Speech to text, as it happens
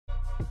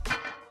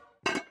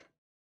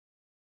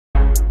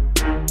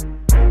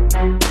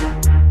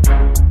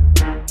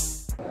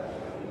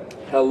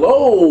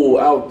Hello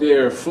out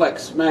there,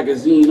 Flex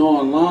Magazine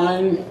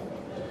Online.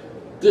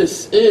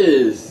 This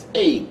is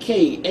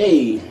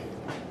AKA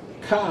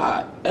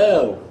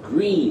Kyle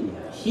Greene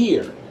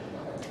here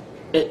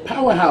at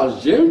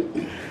PowerHouse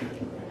Gym.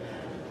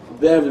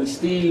 Bev and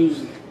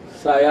Steve's,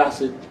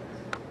 Syosset,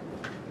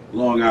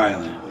 Long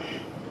Island.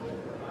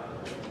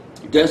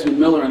 Desmond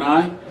Miller and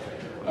I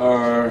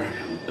are,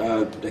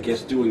 I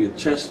guess, doing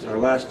our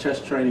last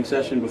chest training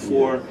session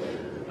before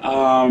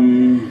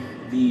the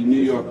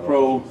New York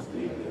Pro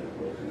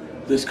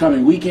this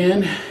coming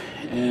weekend,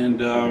 and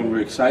we're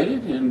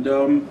excited and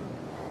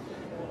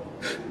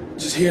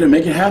just here to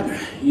make it happen.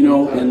 You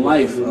know, in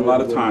life, a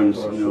lot of times,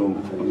 you know,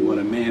 what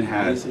a man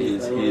has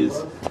is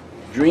his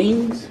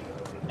dreams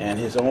and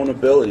his own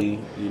ability,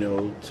 you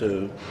know,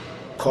 to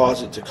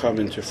cause it to come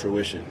into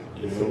fruition.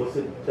 You know?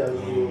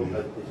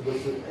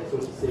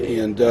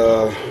 And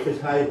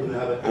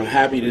I'm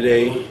happy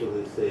today,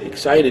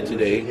 excited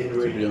today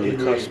to be on the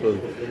cusp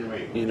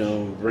of, you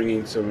know,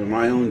 bringing some of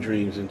my own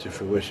dreams into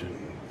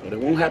fruition. But it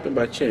won't happen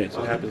by chance,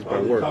 it happens by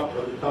work.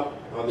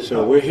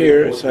 So we're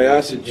here at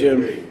Syosset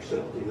Gym,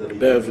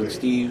 Bev and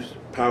Steve's,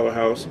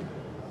 PowerHouse,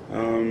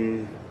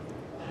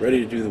 ready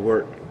to do the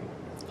work.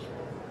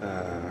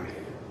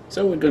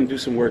 So we're going to do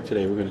some work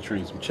today. We're going to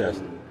train some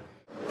chest.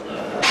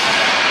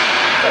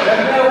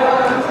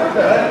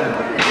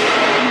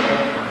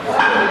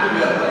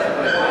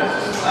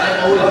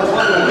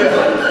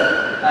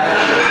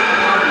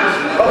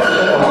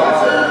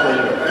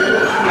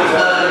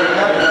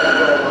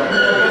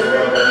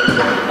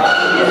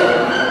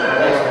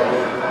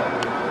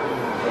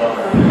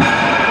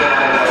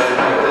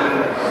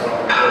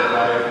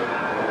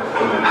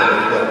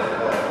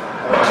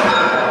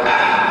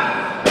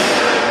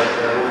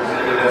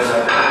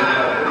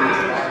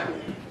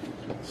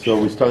 So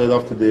we started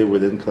off today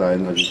with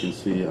incline. As you can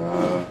see,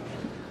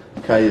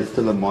 Kai is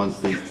still a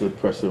monster. He's still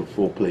pressing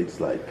 4 plates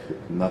like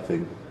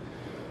nothing.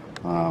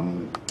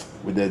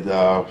 We did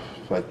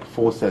like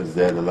 4 sets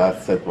there. The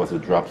last set was a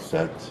drop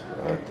set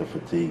to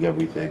fatigue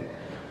everything.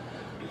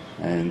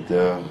 And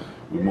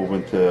we move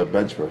into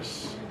bench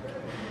press.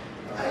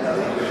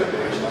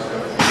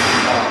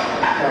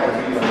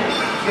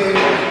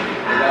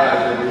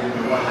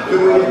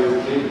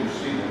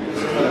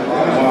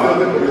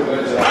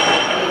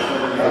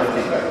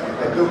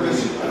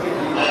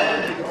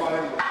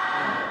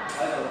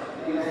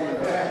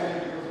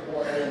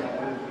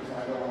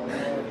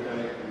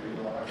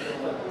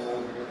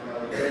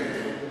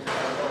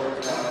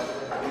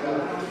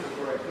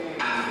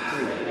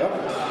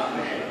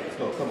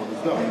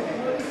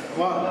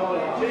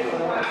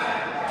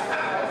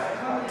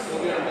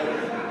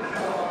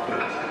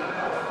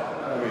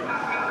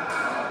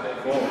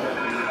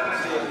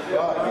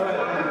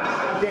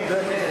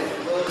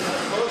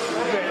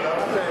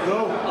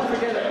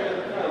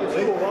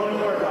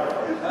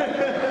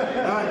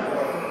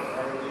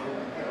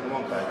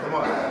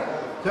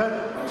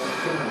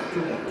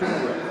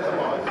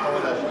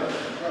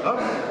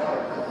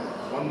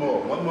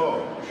 One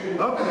more.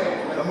 Up.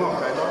 Come on,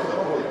 guys. Knock it up.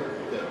 Hold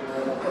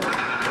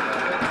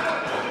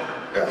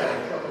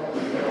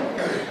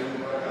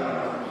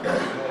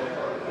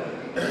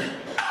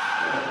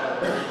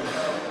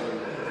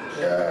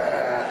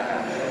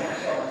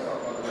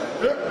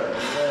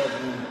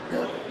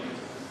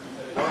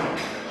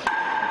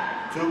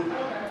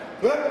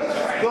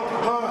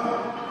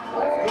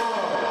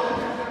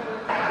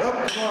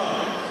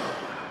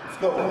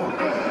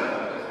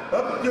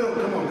Up, 2,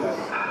 come on, guys.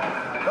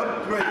 Up,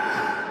 3.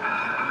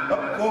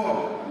 Up, 4.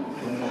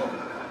 1 more.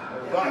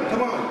 5,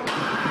 come on.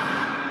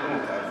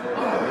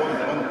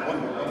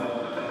 One.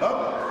 Up,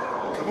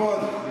 come on.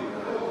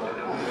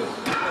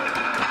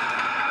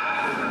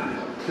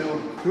 2,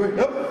 3,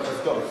 up.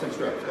 Let's go, 6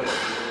 reps, come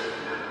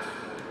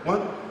on.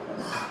 1,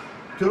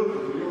 2,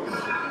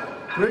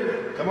 3,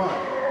 come on.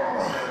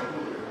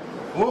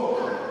 4,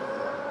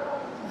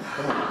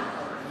 come on.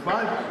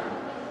 5.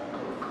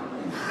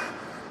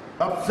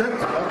 Up 6, up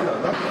it,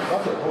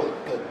 hold it,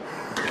 good.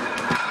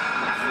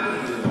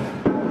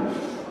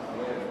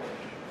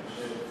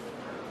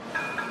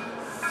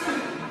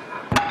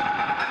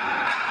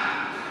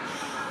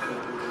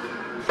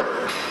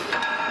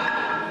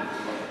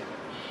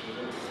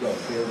 Go,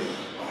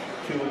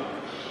 2,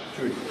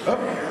 3, up,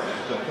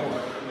 go, come on.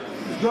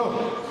 Let's go.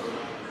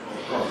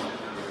 1,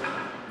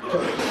 2,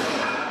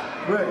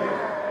 3,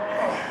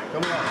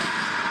 come on.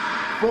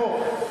 4,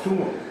 2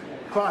 more.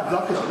 5,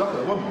 lock it up,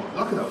 1 more,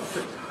 lock it up,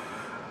 6.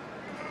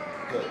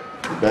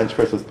 The bench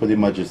press is pretty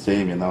much the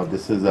same, you know.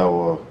 This is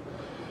our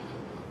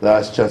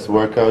last chest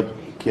workout.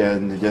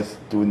 Ken just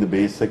doing the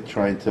basic,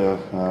 trying to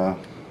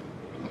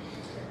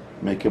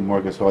make him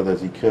work as hard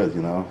as he could,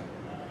 you know.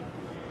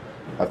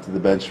 After the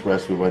bench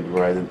press, we went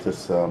right into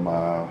some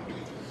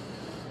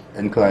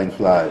incline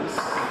flies.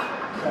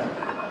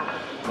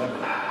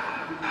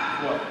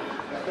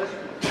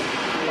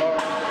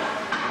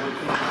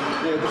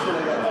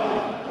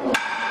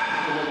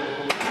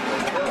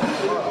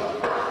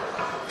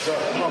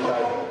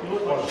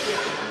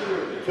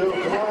 Two,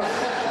 come on.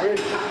 3,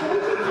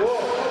 4,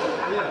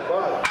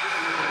 5,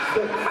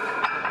 6.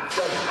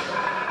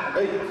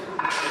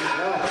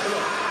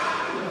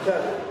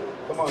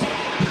 Come on. 2,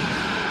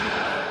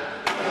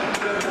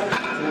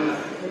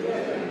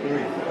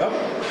 3. Up.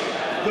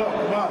 Go.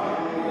 Come on.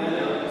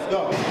 Let's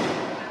go.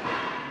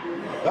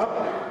 Up.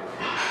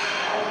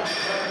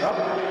 Up.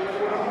 Up.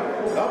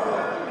 Up.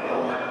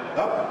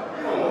 Up.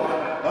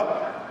 Up.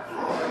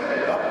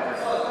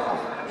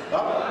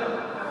 Up.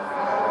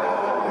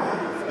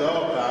 Let's go,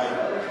 guy.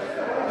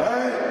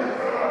 Hey.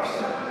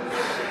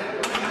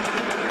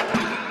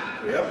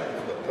 Yep.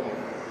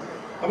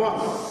 Come on.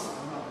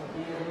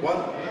 1,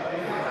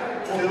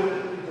 2,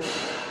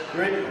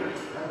 3,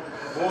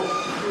 4,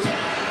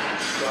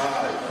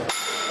 5,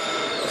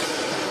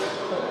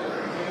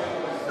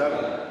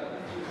 7.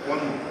 1.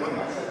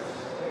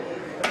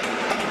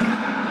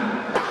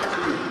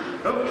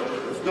 Oh,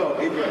 let's go.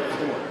 8 reps.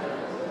 Come on.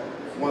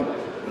 1,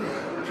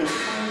 2,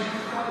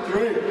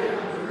 3,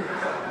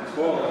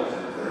 4,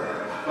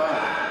 5,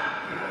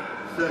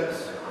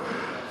 6,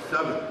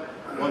 7.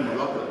 1.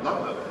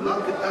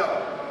 Lock it out.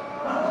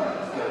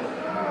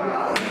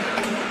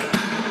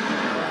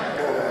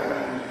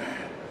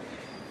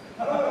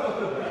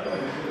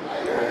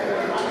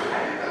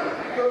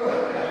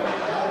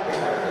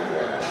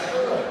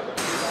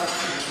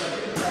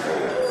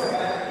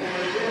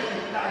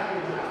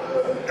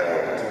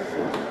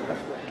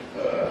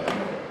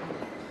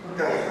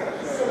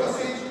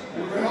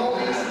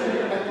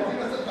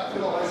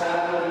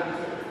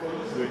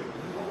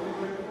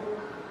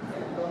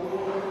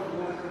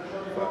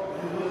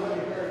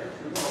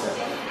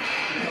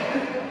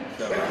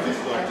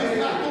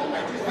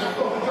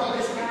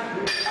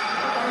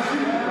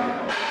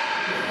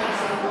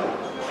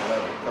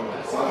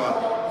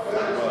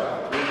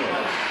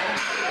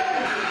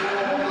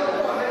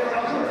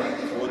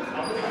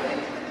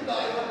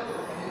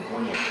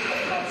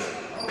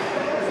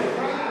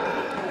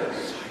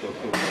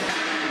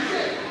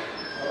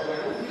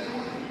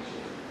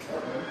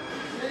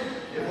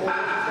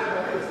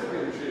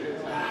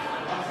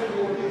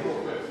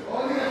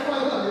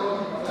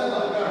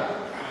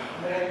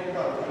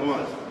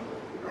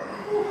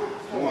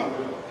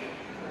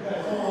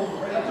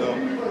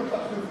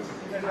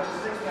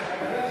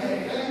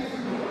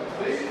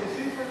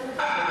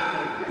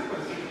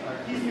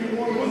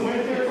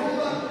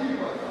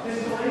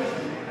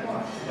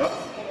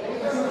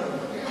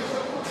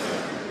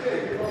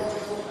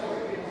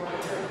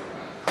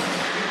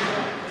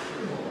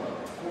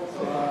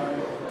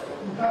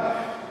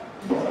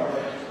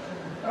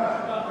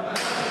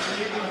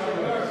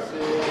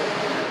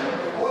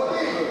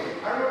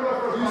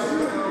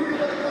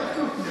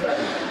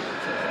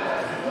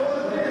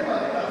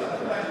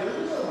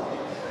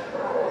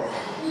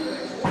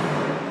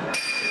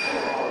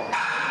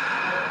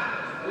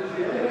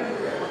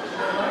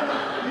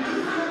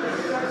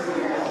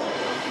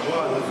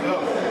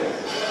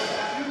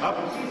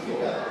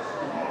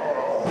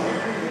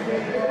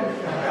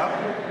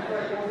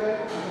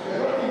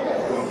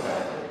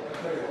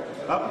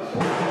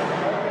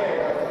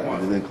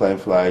 The incline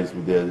flies,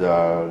 we did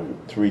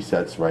 3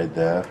 sets right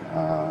there.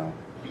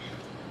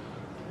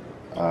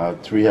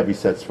 3 heavy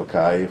sets for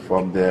Kai.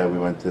 From there, we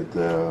went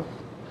to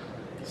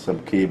some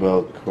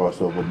cable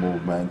crossover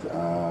movement,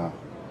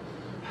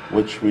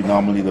 which we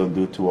normally don't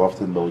do too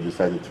often, but we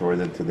decided to throw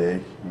it in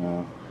today.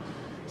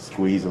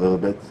 Squeeze a little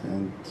bit,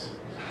 and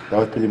that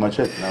was pretty much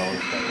it. Now.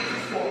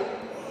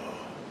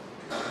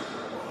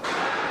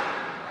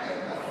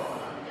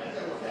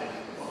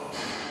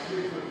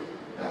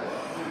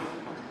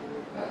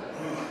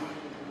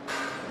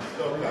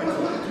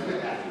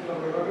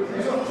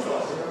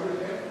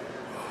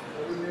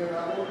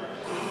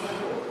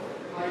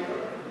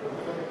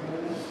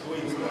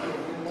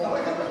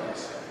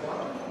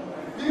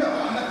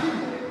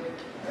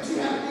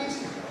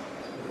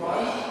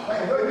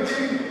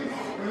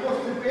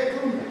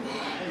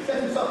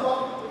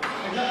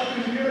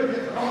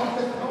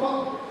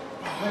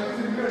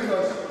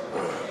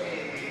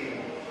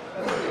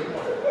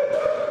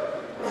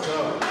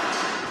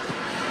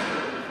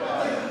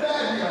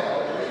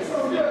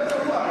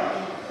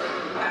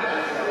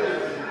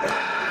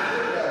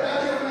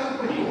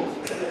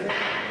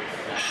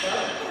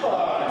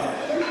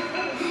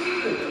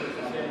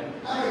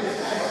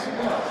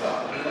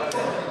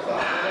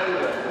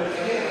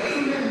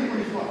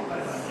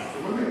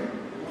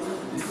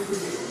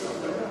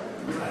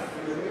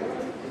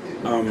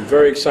 I'm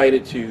very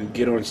excited to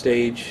get on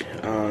stage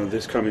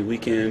this coming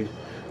weekend.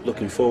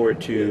 Looking forward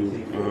to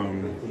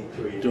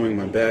doing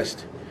my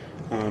best,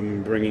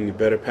 bringing a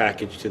better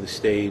package to the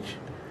stage.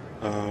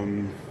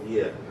 And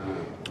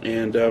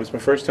it's my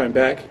first time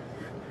back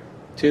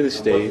to the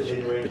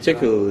stage,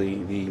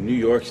 particularly the New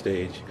York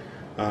stage,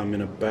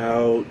 in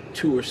about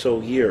 2 or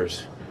so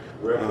years.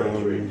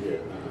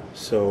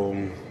 So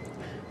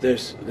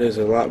there's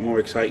a lot more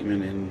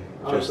excitement in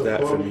just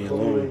that for me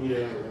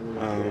alone.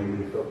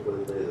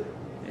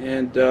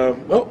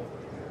 Well,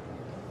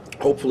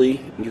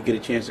 hopefully you get a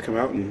chance to come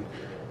out and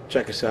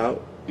check us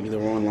out. either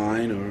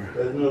online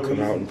or come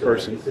out in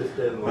person.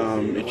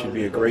 It should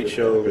be a great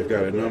show. We've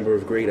got a number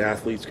of great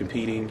athletes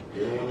competing,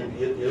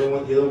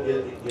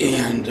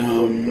 and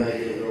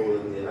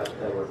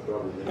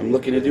I'm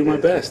looking to do my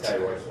best.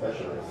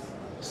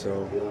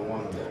 So,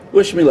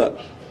 wish me luck,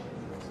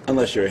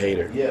 unless you're a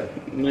hater.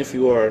 And if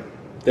you are,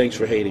 thanks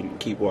for hating.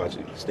 Keep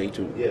watching. Stay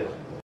tuned.